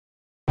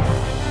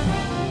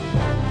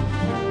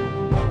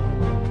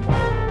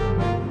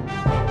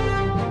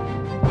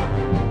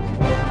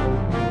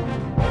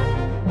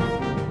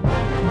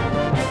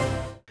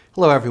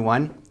Hello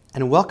everyone,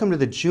 and welcome to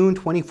the June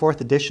 24th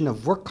edition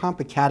of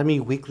WorkComp Academy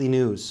Weekly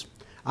News.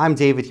 I'm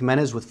David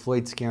Jimenez with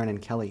Floyd Skeren and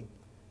Kelly.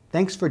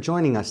 Thanks for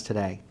joining us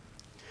today.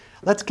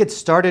 Let's get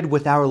started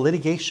with our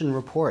litigation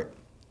report.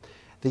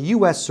 The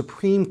U.S.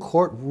 Supreme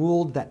Court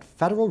ruled that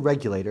federal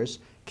regulators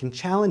can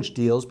challenge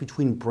deals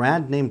between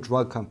brand-name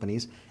drug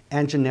companies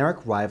and generic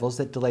rivals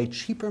that delay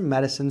cheaper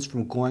medicines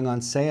from going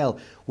on sale,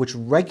 which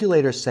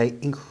regulators say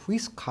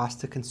increase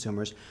costs to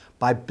consumers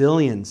by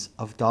billions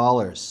of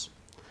dollars.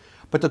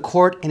 But the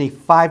court, in a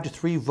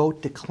 5-3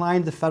 vote,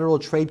 declined the Federal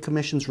Trade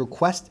Commission's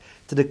request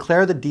to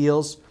declare the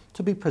deals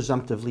to be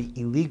presumptively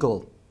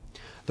illegal.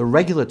 The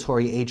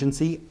regulatory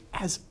agency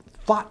has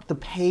fought the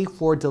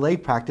pay-for-delay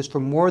practice for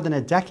more than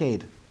a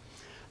decade.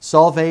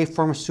 Solvay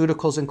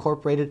Pharmaceuticals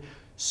Incorporated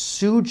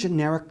sued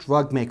generic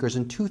drug makers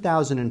in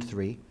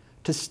 2003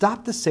 to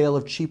stop the sale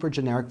of cheaper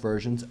generic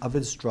versions of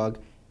its drug,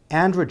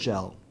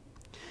 Androgel.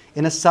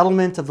 In a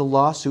settlement of the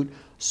lawsuit,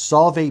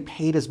 Solvay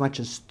paid as much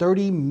as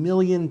 $30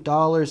 million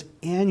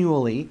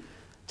annually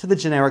to the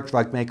generic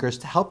drug makers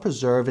to help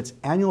preserve its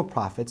annual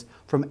profits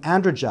from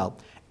Androgel,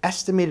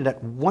 estimated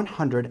at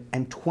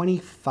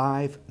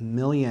 $125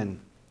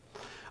 million.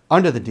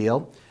 Under the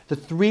deal, the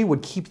three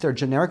would keep their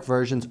generic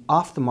versions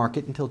off the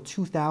market until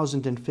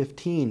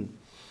 2015.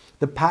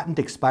 The patent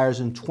expires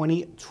in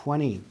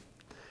 2020.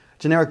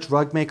 Generic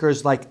drug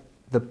makers like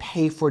the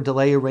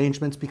pay-for-delay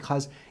arrangements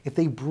because if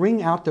they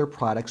bring out their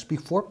products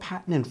before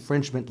patent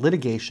infringement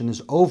litigation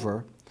is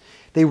over,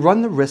 they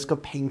run the risk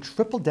of paying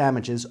triple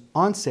damages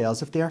on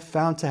sales if they are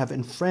found to have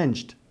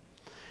infringed.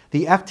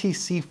 The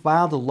FTC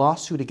filed a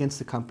lawsuit against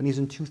the companies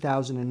in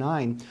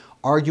 2009,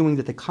 arguing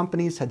that the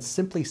companies had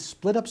simply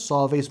split up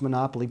Solvay's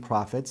monopoly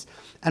profits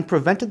and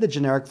prevented the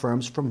generic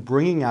firms from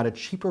bringing out a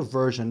cheaper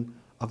version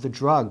of the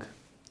drug.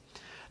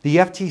 The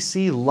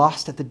FTC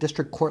lost at the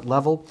district court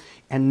level,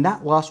 and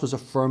that loss was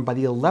affirmed by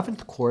the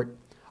 11th Court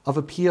of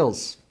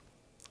Appeals.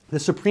 The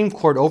Supreme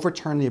Court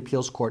overturned the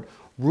appeals court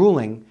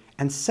ruling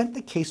and sent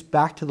the case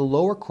back to the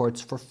lower courts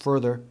for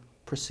further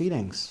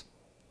proceedings.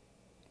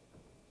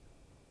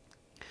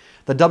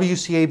 The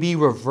WCAB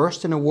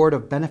reversed an award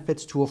of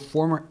benefits to a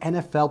former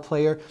NFL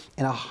player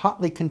in a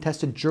hotly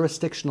contested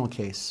jurisdictional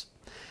case.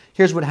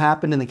 Here's what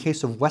happened in the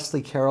case of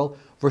Wesley Carroll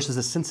versus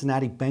the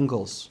Cincinnati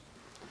Bengals.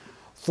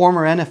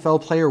 Former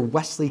NFL player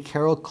Wesley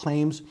Carroll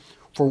claims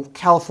for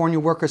California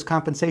workers'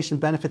 compensation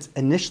benefits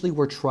initially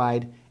were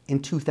tried in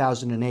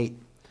 2008.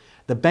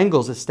 The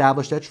Bengals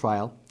established at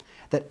trial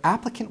that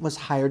applicant was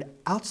hired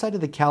outside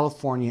of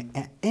California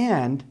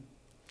and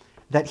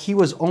that he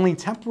was only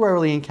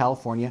temporarily in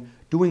California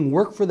doing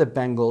work for the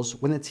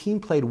Bengals when the team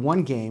played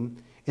one game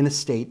in the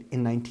state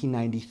in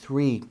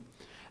 1993.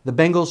 The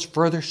Bengals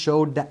further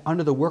showed that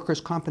under the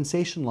workers'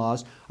 compensation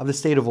laws of the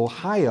state of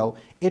Ohio,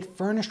 it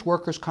furnished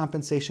workers'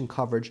 compensation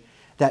coverage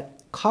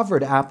that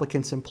covered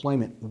applicants'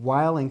 employment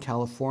while in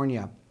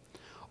California.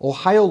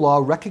 Ohio law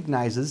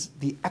recognizes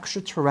the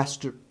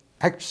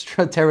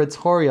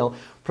extraterritorial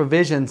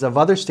provisions of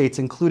other states,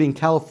 including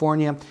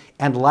California,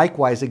 and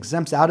likewise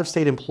exempts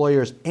out-of-state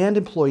employers and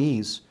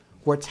employees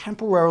who are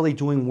temporarily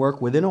doing work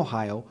within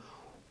Ohio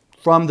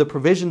from the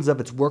provisions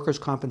of its workers'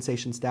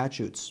 compensation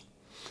statutes.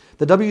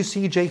 The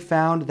WCJ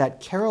found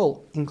that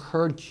Carroll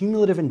incurred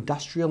cumulative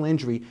industrial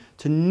injury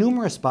to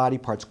numerous body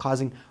parts,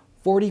 causing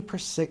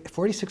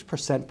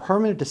 46%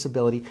 permanent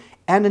disability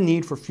and a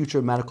need for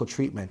future medical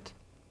treatment.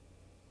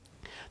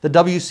 The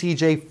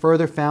WCJ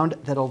further found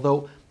that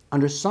although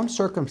under some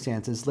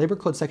circumstances, Labor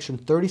Code Section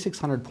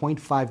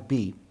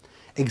 3600.5b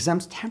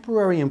exempts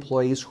temporary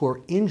employees who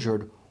are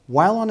injured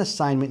while on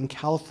assignment in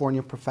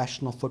California,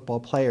 professional football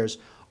players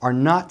are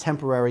not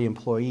temporary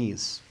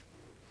employees.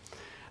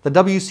 The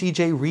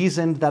WCJ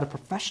reasoned that a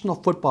professional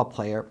football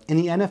player in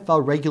the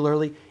NFL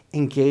regularly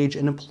engage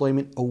in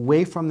employment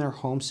away from their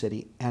home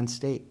city and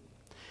state.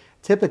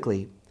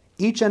 Typically,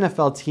 each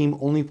NFL team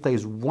only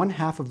plays one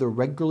half of their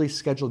regularly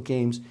scheduled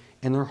games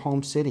in their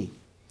home city.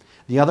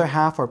 The other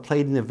half are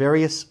played in the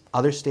various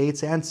other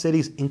states and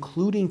cities,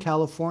 including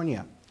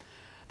California.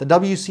 The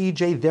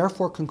WCJ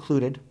therefore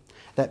concluded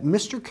that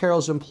Mr.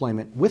 Carroll's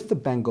employment with the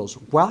Bengals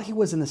while he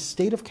was in the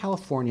state of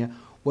California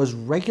was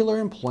regular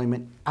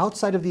employment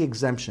outside of the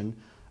exemption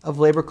of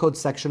Labor Code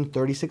Section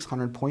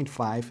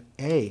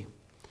 3600.5a.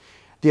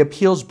 The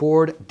appeals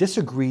board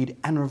disagreed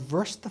and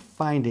reversed the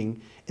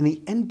finding in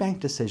the en banc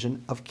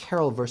decision of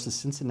Carroll versus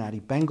Cincinnati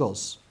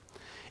Bengals.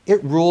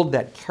 It ruled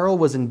that Carroll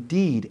was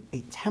indeed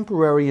a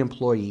temporary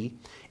employee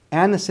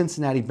and the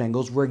Cincinnati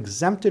Bengals were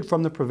exempted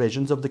from the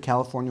provisions of the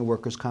California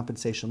workers'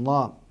 compensation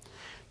law.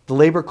 The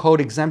Labor Code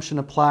exemption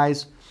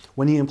applies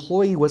when the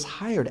employee was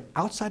hired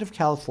outside of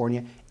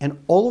California and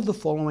all of the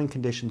following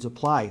conditions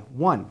apply.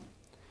 1,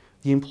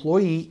 the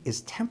employee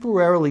is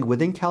temporarily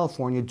within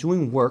California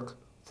doing work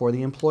for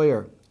the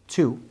employer.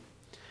 2,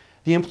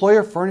 the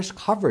employer furnished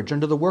coverage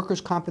under the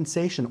workers'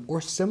 compensation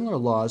or similar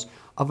laws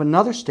of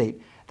another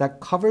state that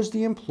covers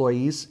the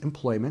employee's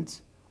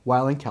employment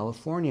while in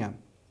California.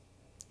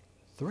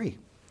 3,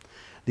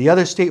 the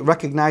other state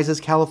recognizes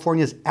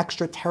California's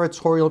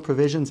extraterritorial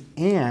provisions.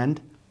 And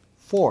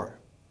 4,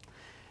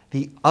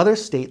 The other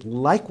state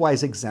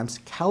likewise exempts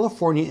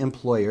California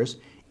employers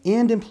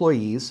and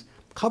employees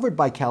covered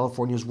by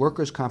California's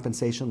workers'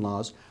 compensation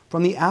laws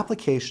from the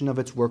application of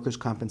its workers'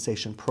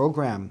 compensation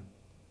program.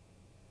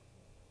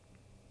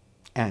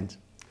 And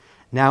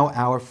now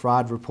our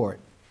fraud report.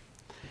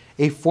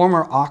 A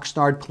former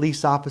Oxnard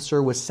police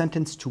officer was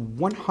sentenced to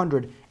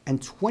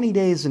 120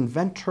 days in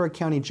Ventura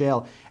County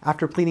Jail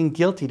after pleading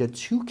guilty to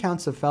 2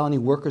 counts of felony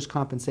workers'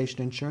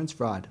 compensation insurance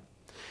fraud.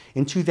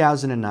 In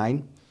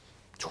 2009,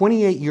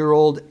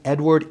 28-year-old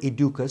Edward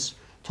Educas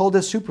told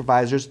his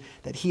supervisors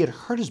that he had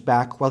hurt his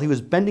back while he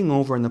was bending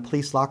over in the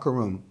police locker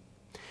room.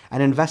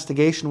 An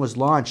investigation was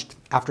launched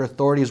after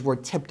authorities were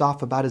tipped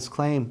off about his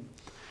claim.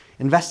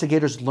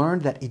 Investigators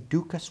learned that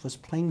Educas was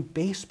playing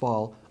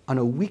baseball on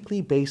a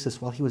weekly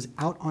basis while he was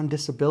out on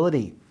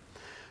disability.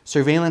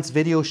 Surveillance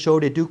video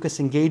showed Educas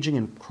engaging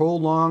in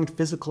prolonged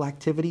physical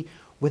activity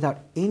without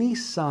any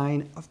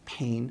sign of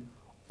pain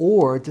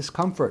or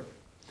discomfort.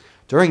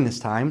 During this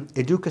time,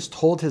 Educas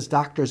told his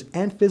doctors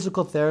and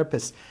physical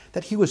therapists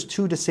that he was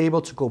too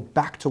disabled to go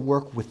back to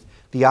work with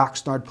the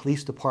Oxnard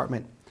Police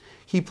Department.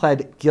 He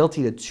pled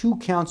guilty to 2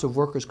 counts of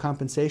workers'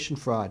 compensation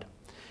fraud.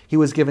 He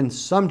was given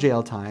some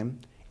jail time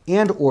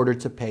and ordered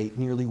to pay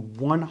nearly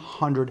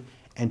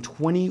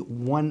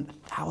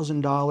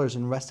 $121,000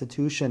 in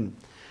restitution.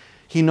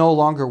 He no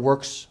longer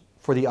works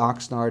for the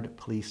Oxnard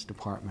Police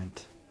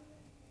Department.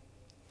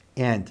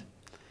 And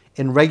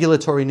in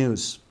regulatory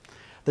news,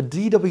 the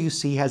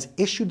DWC has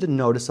issued the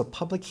notice of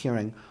public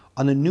hearing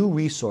on the new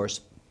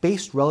resource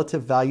Based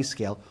Relative Value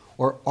Scale,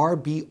 or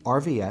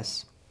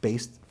RBRVS,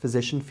 based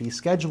physician fee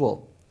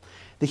schedule.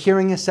 The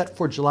hearing is set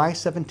for July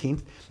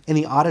 17th in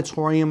the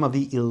auditorium of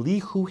the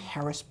Elihu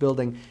Harris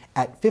Building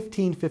at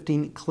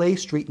 1515 Clay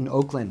Street in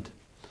Oakland.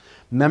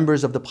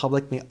 Members of the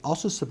public may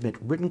also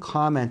submit written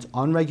comments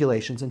on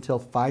regulations until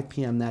 5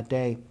 p.m. that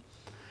day.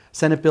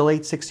 Senate Bill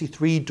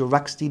 863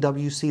 directs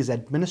DWC's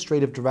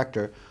administrative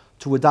director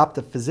to adopt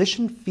the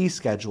physician fee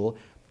schedule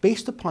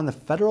based upon the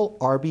federal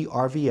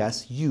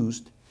RBRVS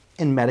used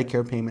in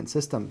Medicare payment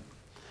system.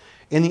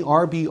 In the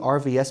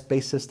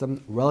RBRVS-based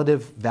system,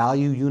 relative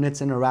value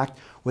units interact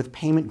with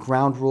payment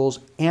ground rules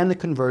and the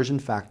conversion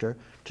factor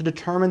to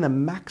determine the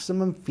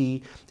maximum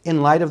fee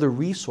in light of the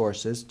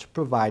resources to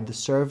provide the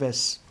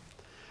service.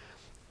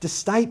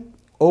 Despite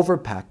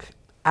Overpeck,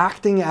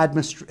 acting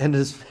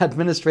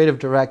administrative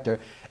director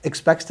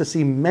expects to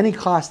see many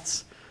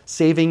costs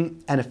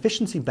saving and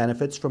efficiency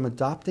benefits from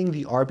adopting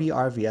the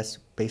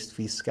RBRVS-based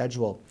fee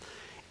schedule.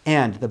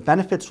 And the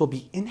benefits will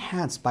be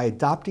enhanced by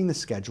adopting the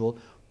schedule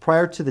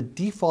prior to the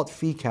default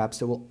fee caps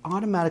that will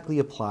automatically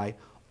apply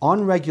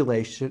on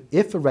regulation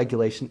if a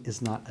regulation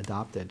is not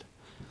adopted.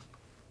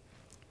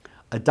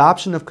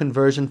 Adoption of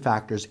conversion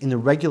factors in the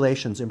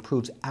regulations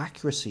improves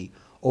accuracy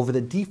over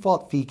the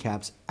default fee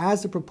caps,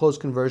 as the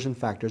proposed conversion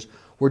factors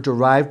were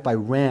derived by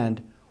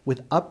RAND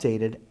with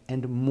updated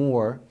and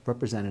more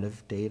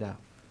representative data.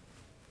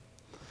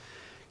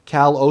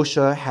 Cal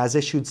OSHA has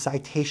issued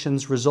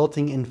citations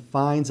resulting in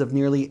fines of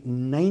nearly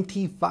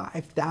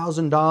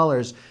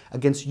 $95,000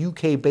 against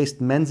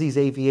UK-based Menzies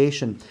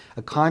Aviation,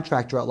 a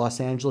contractor at Los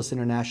Angeles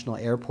International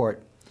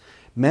Airport.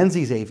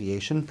 Menzies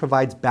Aviation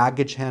provides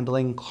baggage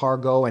handling,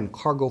 cargo, and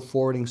cargo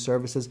forwarding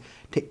services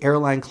to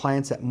airline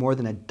clients at more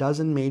than a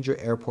dozen major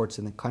airports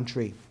in the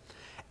country.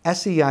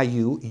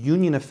 SEIU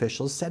union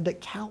officials said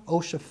that Cal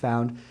OSHA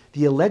found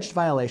the alleged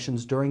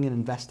violations during an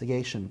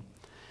investigation.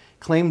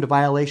 Claimed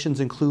violations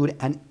include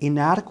an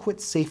inadequate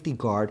safety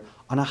guard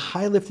on a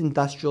high-lift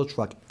industrial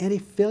truck and a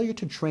failure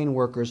to train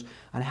workers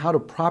on how to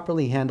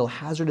properly handle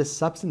hazardous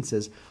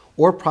substances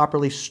or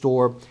properly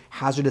store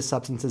hazardous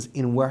substances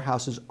in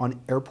warehouses on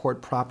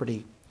airport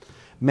property.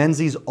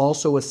 Menzies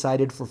also was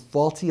cited for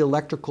faulty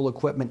electrical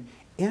equipment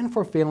and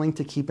for failing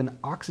to keep an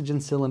oxygen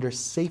cylinder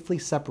safely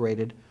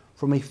separated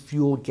from a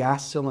fuel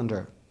gas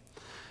cylinder.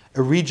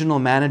 A regional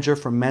manager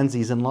for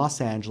Menzies in Los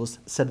Angeles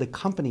said the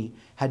company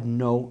had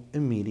no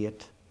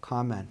immediate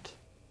comment.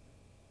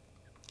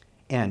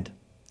 And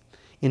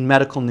in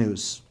medical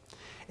news,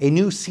 a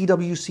new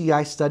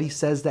CWCI study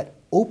says that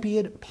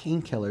opiate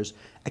painkillers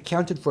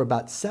accounted for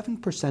about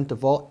 7%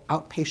 of all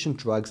outpatient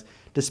drugs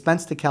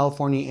dispensed to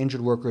California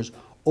injured workers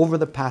over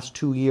the past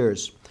 2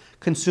 years,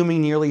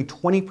 consuming nearly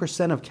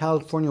 20% of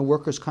California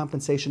workers'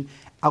 compensation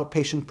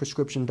outpatient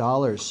prescription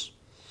dollars.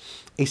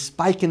 A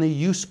spike in the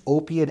use of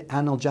opiate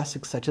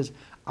analgesics such as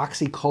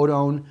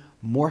oxycodone,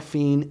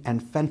 morphine,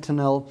 and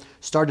fentanyl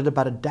started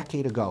about a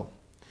decade ago,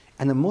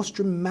 and the most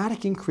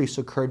dramatic increase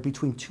occurred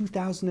between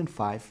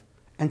 2005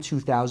 and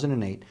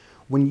 2008,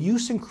 when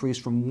use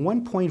increased from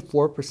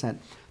 1.4%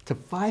 to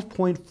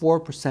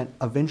 5.4%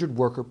 of injured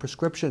worker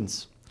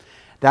prescriptions.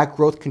 That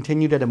growth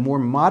continued at a more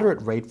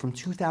moderate rate from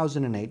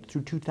 2008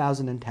 through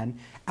 2010,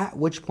 at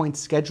which point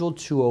Schedule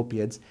II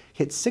opiates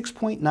hit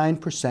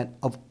 6.9%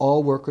 of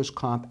all workers'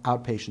 comp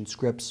outpatient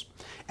scripts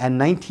and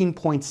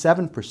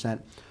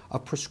 19.7%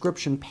 of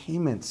prescription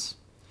payments.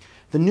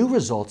 The new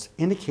results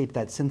indicate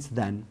that since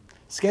then,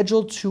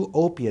 Schedule II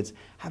opiates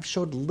have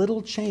showed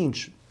little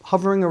change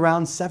hovering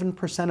around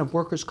 7% of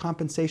workers'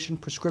 compensation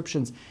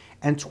prescriptions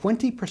and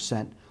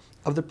 20%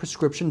 of the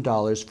prescription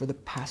dollars for the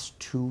past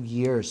 2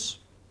 years.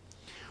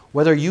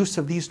 Whether use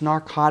of these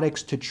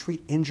narcotics to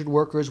treat injured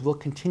workers will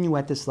continue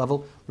at this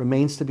level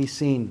remains to be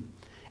seen,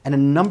 and a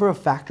number of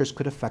factors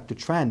could affect the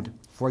trend.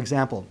 For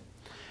example,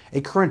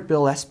 a current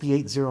bill, SB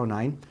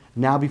 809,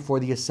 now before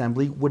the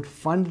Assembly, would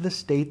fund the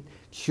state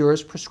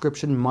Cures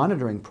prescription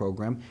monitoring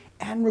program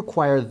and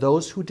require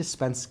those who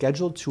dispense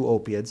Schedule II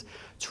opiates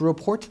to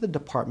report to the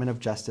Department of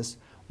Justice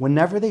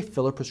whenever they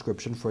fill a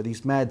prescription for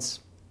these meds.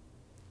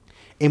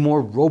 A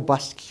more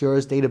robust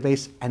Cures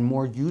database and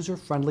more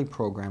user-friendly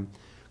program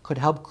could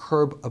help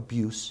curb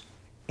abuse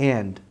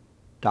and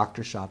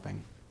doctor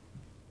shopping.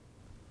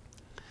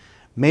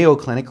 Mayo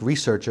Clinic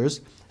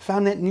researchers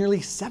found that nearly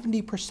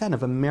 70%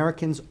 of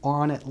Americans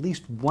are on at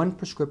least one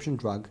prescription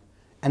drug,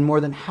 and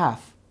more than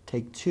half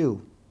take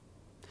two.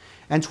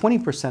 And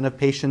 20% of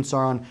patients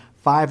are on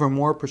 5 or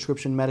more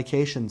prescription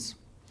medications.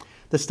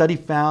 The study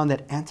found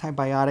that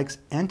antibiotics,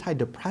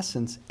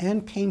 antidepressants,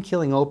 and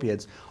pain-killing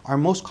opiates are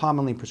most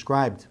commonly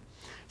prescribed.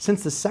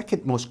 Since the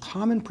second most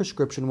common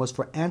prescription was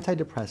for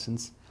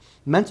antidepressants,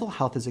 mental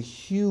health is a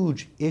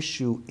huge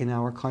issue in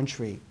our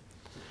country.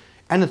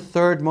 And the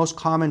third most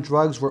common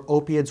drugs were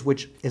opiates,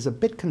 which is a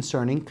bit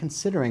concerning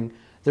considering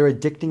their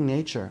addicting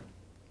nature.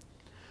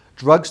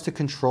 Drugs to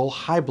control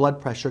high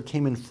blood pressure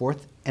came in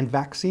fourth, and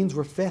vaccines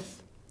were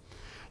fifth.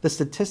 The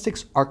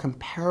statistics are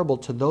comparable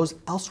to those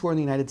elsewhere in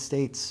the United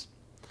States.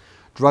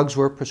 Drugs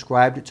were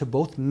prescribed to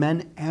both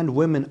men and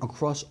women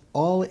across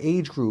all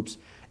age groups,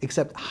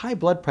 except high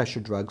blood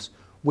pressure drugs,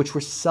 which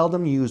were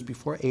seldom used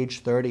before age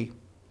 30.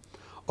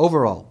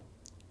 Overall,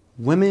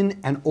 women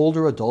and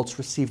older adults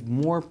received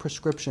more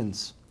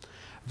prescriptions.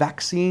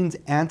 Vaccines,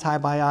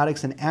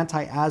 antibiotics, and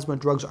anti-asthma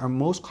drugs are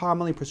most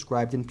commonly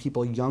prescribed in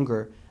people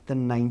younger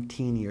than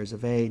 19 years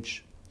of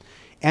age.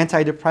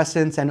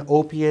 Antidepressants and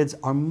opiates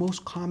are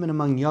most common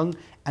among young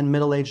and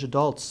middle-aged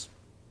adults.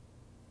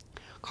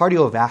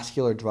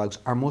 Cardiovascular drugs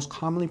are most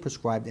commonly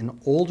prescribed in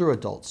older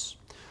adults.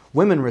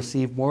 Women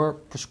receive more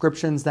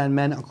prescriptions than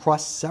men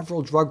across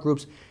several drug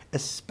groups,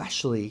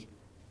 especially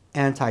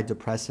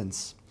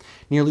antidepressants.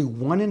 Nearly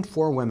 1 in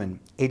 4 women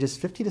ages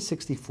 50 to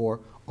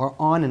 64 are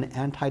on an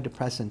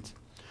antidepressant.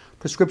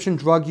 Prescription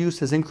drug use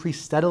has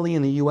increased steadily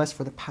in the U.S.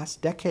 for the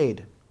past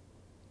decade.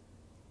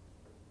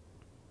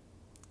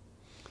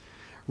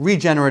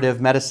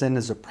 Regenerative medicine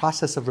is a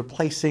process of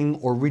replacing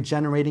or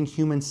regenerating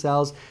human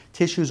cells,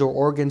 tissues, or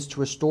organs to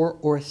restore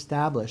or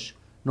establish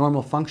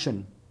normal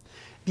function.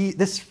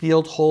 This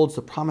field holds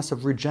the promise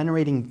of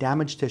regenerating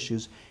damaged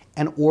tissues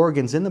and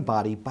organs in the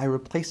body by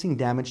replacing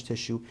damaged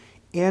tissue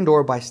and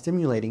or by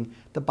stimulating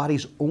the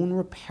body's own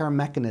repair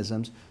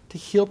mechanisms to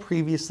heal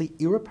previously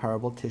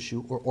irreparable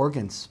tissue or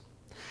organs.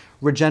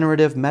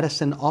 Regenerative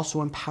medicine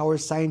also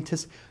empowers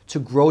scientists to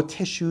grow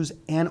tissues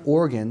and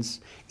organs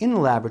in the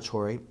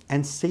laboratory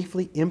and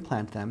safely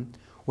implant them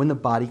when the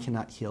body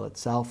cannot heal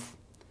itself.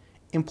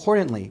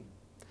 Importantly,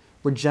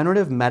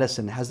 regenerative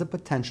medicine has the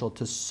potential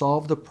to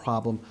solve the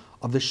problem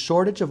of the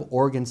shortage of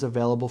organs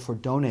available for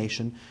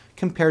donation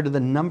compared to the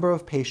number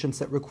of patients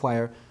that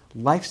require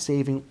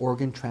life-saving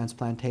organ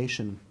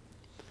transplantation.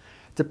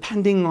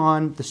 Depending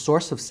on the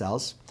source of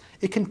cells,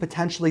 it can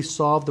potentially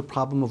solve the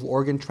problem of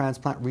organ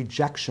transplant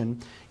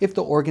rejection if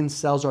the organ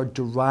cells are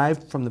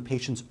derived from the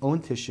patient's own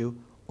tissue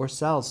or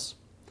cells.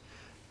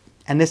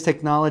 And this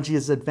technology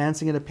is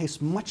advancing at a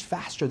pace much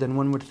faster than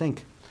one would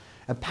think.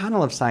 A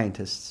panel of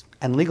scientists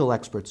and legal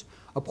experts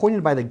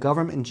appointed by the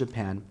government in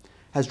Japan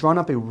has drawn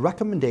up a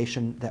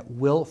recommendation that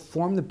will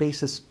form the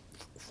basis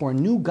for a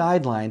new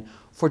guideline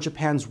for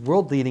Japan's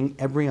world-leading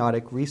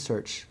embryonic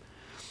research.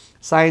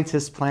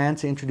 Scientists plan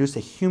to introduce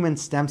a human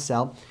stem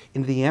cell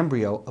into the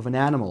embryo of an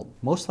animal,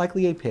 most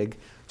likely a pig,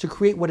 to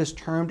create what is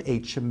termed a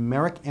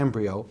chimeric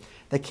embryo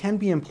that can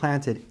be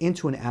implanted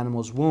into an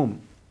animal's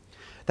womb.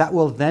 That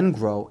will then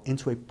grow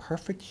into a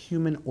perfect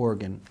human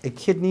organ, a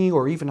kidney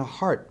or even a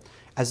heart,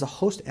 as the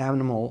host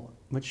animal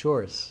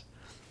matures.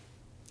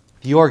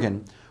 The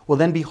organ will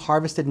then be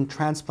harvested and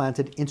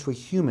transplanted into a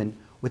human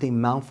with a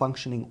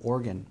malfunctioning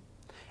organ.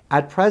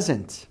 At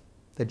present,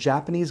 the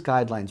Japanese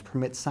guidelines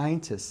permit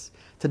scientists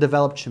to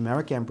develop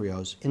chimeric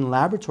embryos in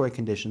laboratory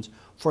conditions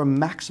for a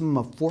maximum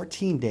of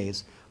 14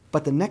 days,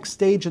 but the next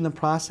stage in the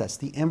process,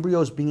 the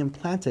embryos being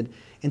implanted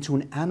into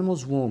an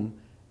animal's womb,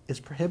 is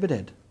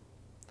prohibited.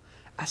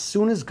 As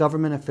soon as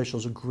government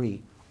officials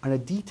agree on the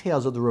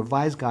details of the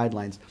revised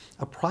guidelines,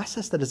 a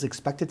process that is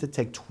expected to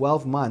take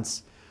 12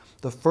 months,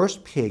 the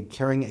first pig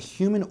carrying a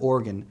human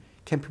organ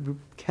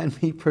can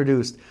be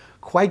produced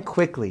quite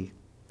quickly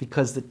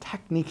because the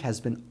technique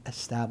has been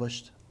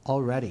established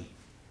already.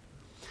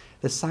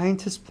 The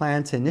scientists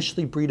plan to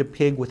initially breed a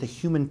pig with a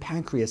human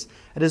pancreas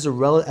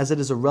as it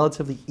is a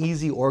relatively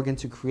easy organ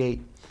to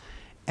create.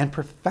 And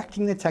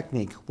perfecting the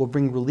technique will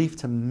bring relief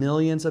to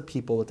millions of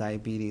people with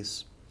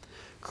diabetes.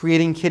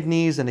 Creating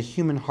kidneys and a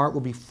human heart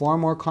will be far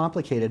more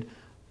complicated,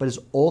 but is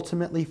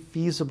ultimately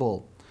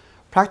feasible.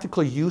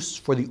 Practical use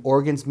for the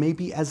organs may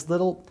be as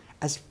little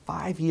as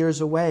 5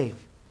 years away.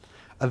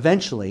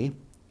 Eventually,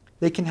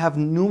 they can have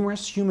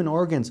numerous human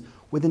organs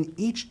within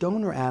each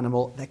donor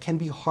animal that can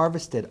be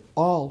harvested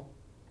all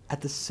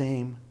at the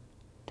same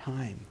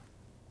time.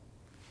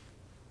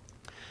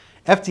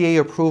 FDA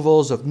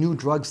approvals of new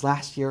drugs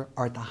last year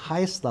are at the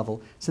highest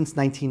level since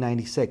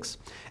 1996,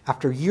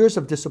 after years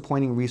of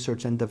disappointing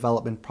research and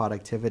development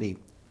productivity.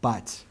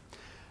 But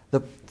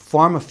the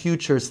Pharma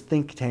Futures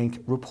think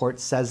tank report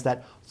says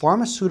that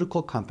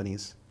pharmaceutical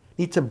companies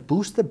need to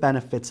boost the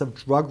benefits of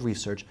drug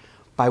research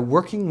by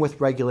working with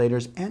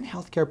regulators and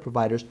healthcare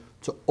providers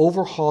to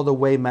overhaul the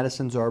way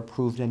medicines are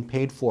approved and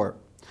paid for.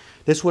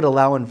 This would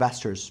allow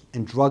investors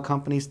in drug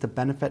companies to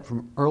benefit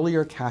from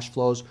earlier cash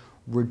flows,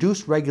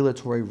 reduce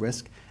regulatory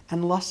risk,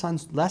 and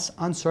less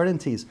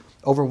uncertainties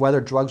over whether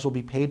drugs will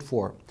be paid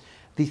for.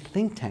 The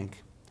think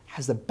tank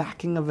has the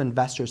backing of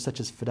investors such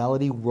as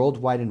Fidelity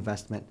Worldwide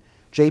Investment,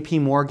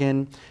 JP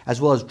Morgan, as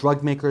well as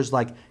drug makers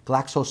like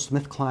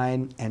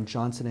GlaxoSmithKline and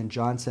Johnson &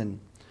 Johnson.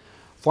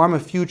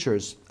 Pharma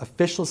Futures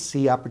officials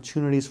see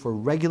opportunities for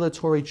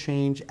regulatory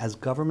change as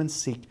governments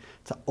seek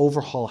to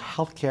overhaul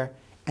healthcare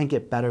and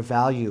get better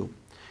value.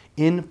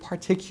 In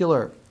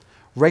particular,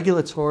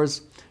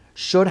 regulators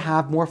should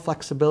have more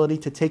flexibility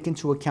to take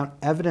into account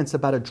evidence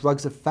about a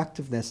drug's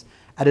effectiveness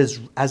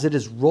as it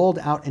is rolled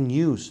out and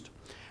used.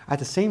 At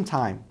the same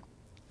time,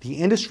 the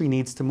industry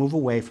needs to move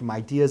away from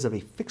ideas of a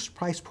fixed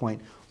price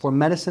point for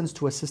medicines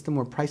to a system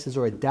where prices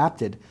are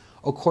adapted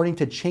according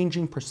to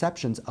changing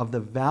perceptions of the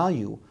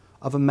value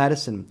of a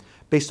medicine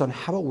based on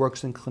how it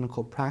works in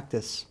clinical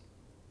practice.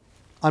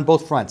 On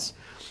both fronts,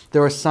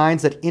 there are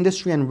signs that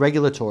industry and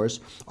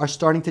regulators are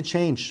starting to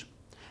change.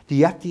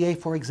 The FDA,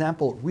 for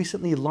example,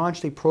 recently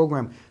launched a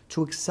program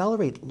to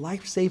accelerate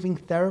life-saving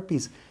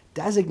therapies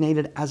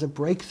designated as a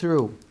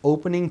breakthrough,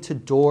 opening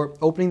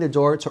the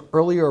door to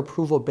earlier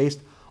approval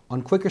based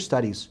on quicker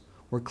studies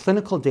where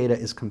clinical data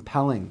is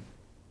compelling.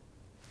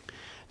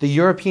 The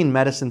European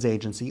Medicines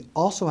Agency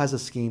also has a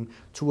scheme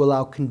to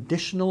allow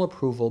conditional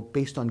approval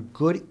based on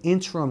good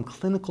interim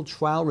clinical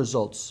trial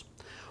results,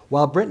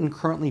 while Britain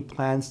currently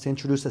plans to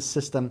introduce a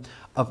system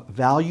of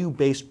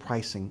value-based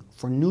pricing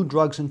for new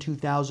drugs in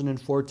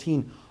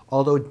 2014,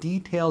 although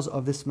details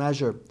of this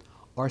measure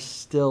are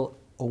still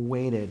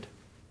awaited.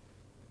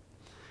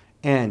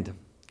 And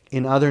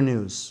in other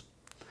news,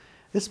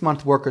 this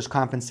month workers'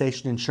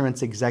 compensation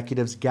insurance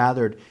executives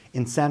gathered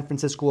in San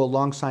Francisco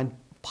alongside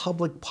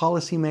public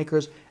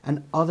policymakers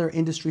and other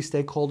industry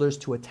stakeholders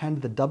to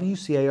attend the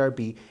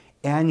WCARB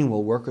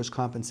annual Workers'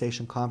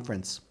 Compensation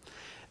Conference.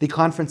 The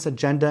conference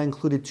agenda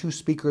included two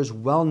speakers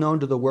well known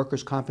to the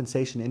workers'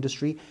 compensation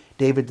industry,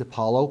 David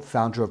DiPaolo,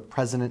 founder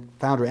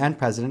and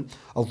president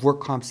of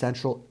Work Comp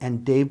Central,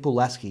 and Dave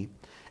Buleski,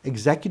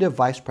 executive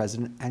vice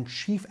president and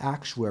chief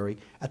actuary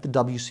at the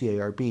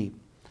WCARB.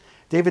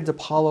 David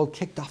DiPaolo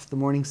kicked off the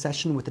morning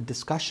session with a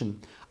discussion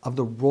of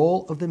the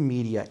role of the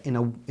media in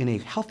a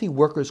healthy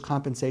workers'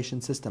 compensation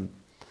system.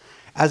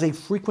 As a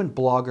frequent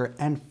blogger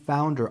and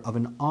founder of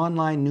an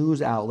online news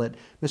outlet,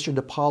 Mr.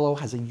 DiPaolo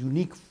has a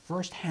unique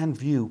first-hand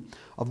view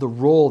of the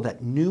role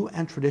that new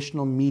and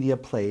traditional media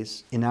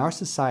plays in our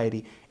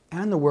society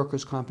and the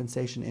workers'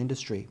 compensation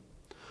industry.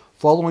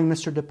 Following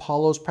Mr.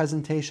 DiPaolo's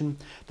presentation,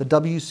 the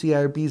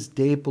WCIRB's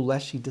Dave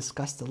Buleski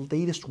discussed the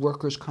latest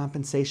workers'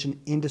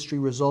 compensation industry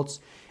results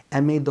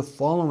and made the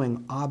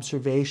following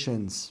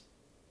observations.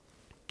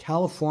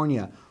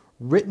 California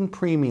written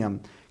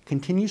premium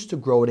continues to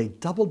grow at a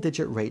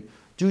double-digit rate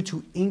due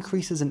to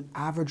increases in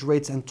average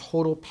rates and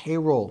total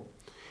payroll.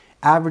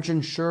 Average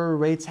insurer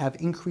rates have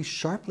increased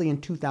sharply in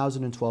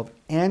 2012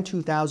 and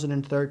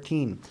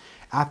 2013.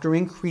 After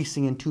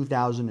increasing in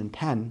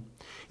 2010,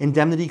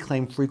 indemnity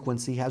claim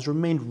frequency has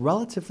remained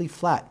relatively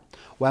flat,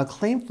 while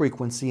claim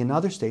frequency in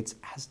other states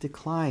has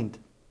declined.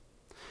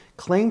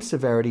 Claim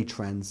severity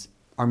trends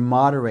are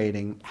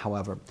moderating,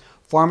 however.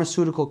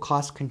 Pharmaceutical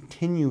costs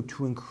continue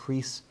to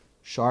increase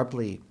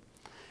sharply.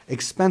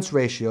 Expense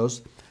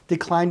ratios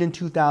declined in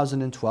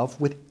 2012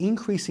 with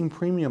increasing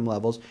premium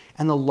levels,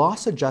 and the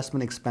loss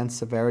adjustment expense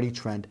severity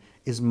trend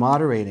is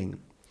moderating.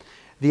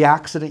 The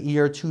accident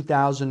year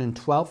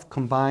 2012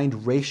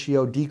 combined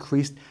ratio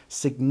decreased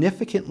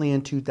significantly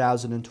in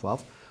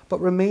 2012,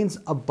 but remains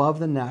above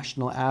the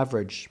national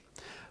average.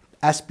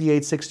 SB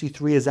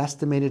 863 is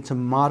estimated to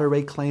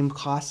moderate claim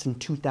costs in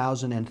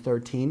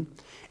 2013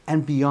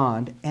 and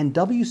beyond, and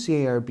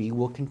WCARB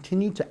will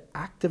continue to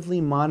actively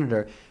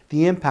monitor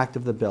the impact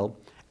of the bill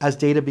as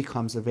data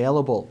becomes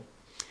available.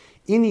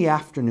 In the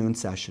afternoon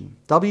session,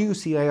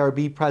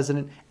 WCARB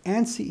President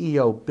and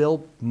CEO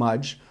Bill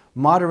Mudge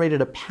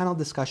moderated a panel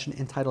discussion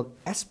entitled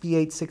SB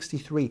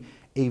 863,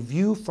 A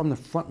View from the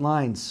Front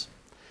Lines.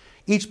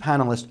 Each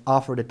panelist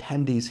offered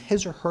attendees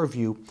his or her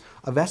view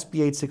of SB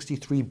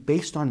 863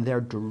 based on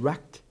their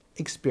direct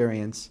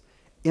experience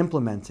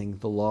implementing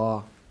the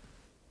law.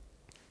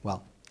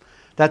 Well,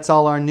 that's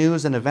all our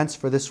news and events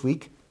for this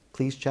week.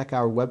 Please check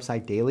our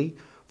website daily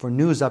for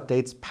news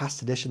updates,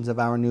 past editions of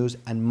our news,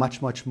 and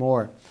much, much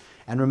more.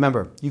 And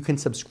remember, you can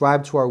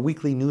subscribe to our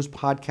weekly news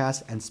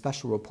podcasts and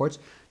special reports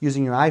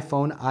using your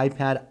iPhone,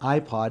 iPad,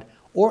 iPod,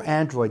 or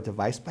Android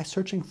device by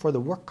searching for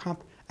the WorkComp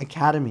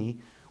Academy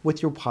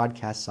with your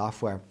podcast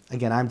software.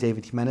 Again, I'm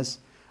David Jimenez,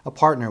 a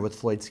partner with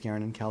Floyd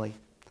Skeren & Kelly.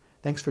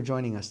 Thanks for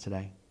joining us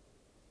today.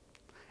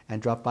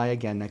 And drop by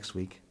again next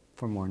week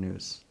for more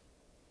news.